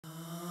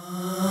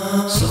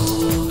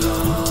Soul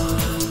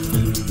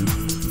Garden.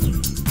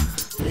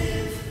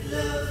 Live,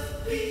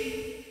 love,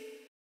 be.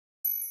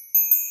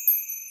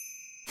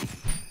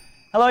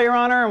 Hello, Your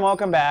Honor, and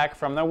welcome back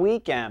from the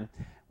weekend.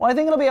 Well, I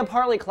think it'll be a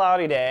partly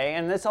cloudy day,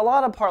 and it's a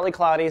lot of partly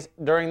cloudies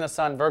during the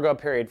Sun Virgo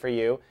period for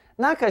you.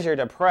 Not because you're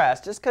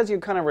depressed, just because you're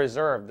kind of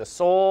reserved. The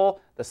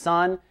soul, the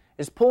Sun,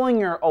 is pulling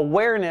your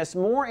awareness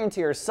more into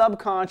your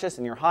subconscious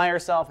and your higher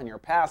self and your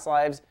past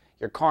lives,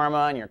 your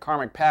karma and your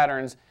karmic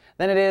patterns,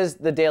 than it is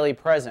the daily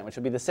present, which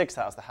would be the 6th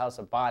house, the house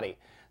of body.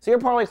 So you're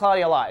partly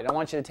cloudy a lot. I don't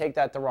want you to take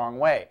that the wrong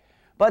way.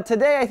 But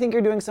today I think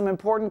you're doing some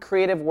important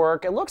creative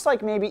work. It looks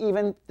like maybe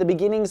even the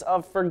beginnings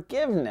of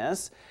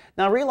forgiveness.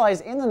 Now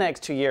realize in the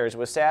next 2 years,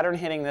 with Saturn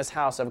hitting this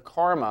house of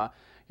karma,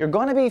 you're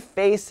going to be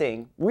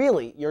facing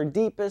really your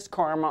deepest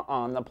karma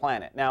on the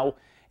planet. Now,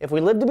 if we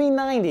live to be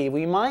 90,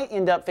 we might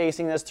end up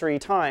facing this 3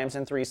 times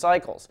in 3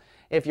 cycles.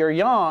 If you're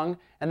young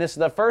and this is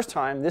the first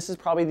time, this is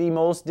probably the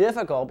most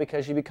difficult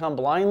because you become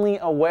blindly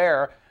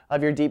aware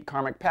of your deep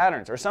karmic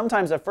patterns. Or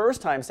sometimes the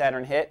first time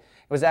Saturn hit,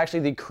 it was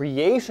actually the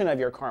creation of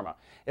your karma.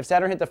 If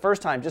Saturn hit the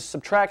first time, just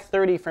subtract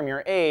 30 from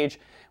your age.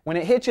 When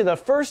it hit you the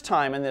first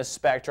time in this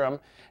spectrum,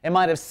 it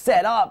might have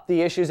set up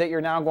the issues that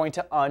you're now going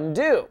to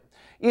undo.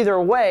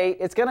 Either way,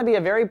 it's going to be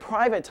a very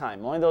private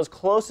time. Only those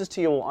closest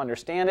to you will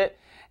understand it.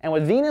 And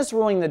with Venus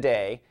ruling the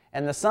day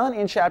and the Sun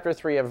in Chapter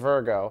 3 of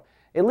Virgo,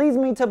 it leads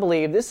me to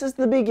believe this is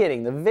the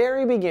beginning, the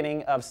very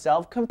beginning of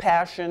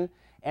self-compassion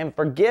and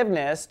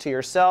forgiveness to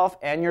yourself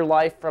and your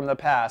life from the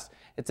past.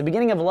 It's the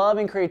beginning of love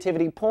and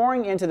creativity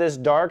pouring into this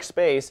dark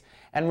space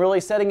and really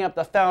setting up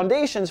the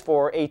foundations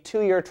for a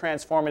 2-year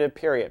transformative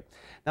period.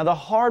 Now the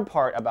hard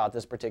part about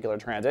this particular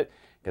transit,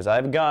 because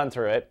I've gone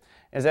through it,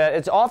 is that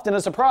it's often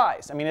a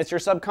surprise. I mean, it's your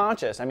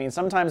subconscious. I mean,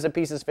 sometimes the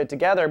pieces fit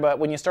together, but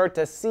when you start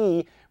to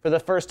see for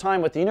the first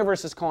time what the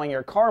universe is calling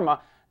your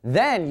karma,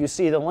 then you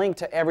see the link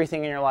to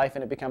everything in your life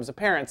and it becomes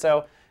apparent.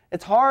 So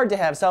it's hard to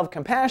have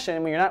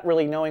self-compassion when you're not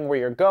really knowing where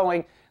you're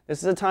going.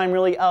 This is a time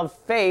really of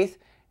faith,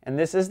 and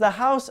this is the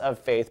house of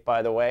faith,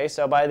 by the way.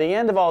 So by the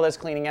end of all this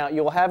cleaning out,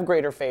 you will have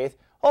greater faith,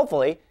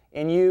 hopefully,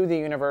 in you, the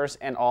universe,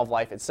 and all of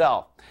life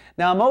itself.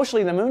 Now,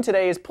 emotionally, the moon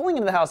today is pulling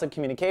into the house of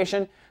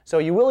communication, so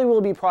you really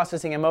will be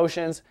processing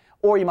emotions,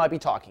 or you might be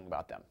talking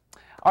about them.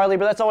 All right,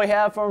 Libra, that's all we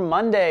have for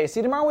Monday. See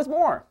you tomorrow with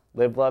more.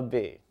 Live, love,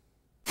 be.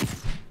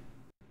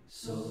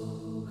 So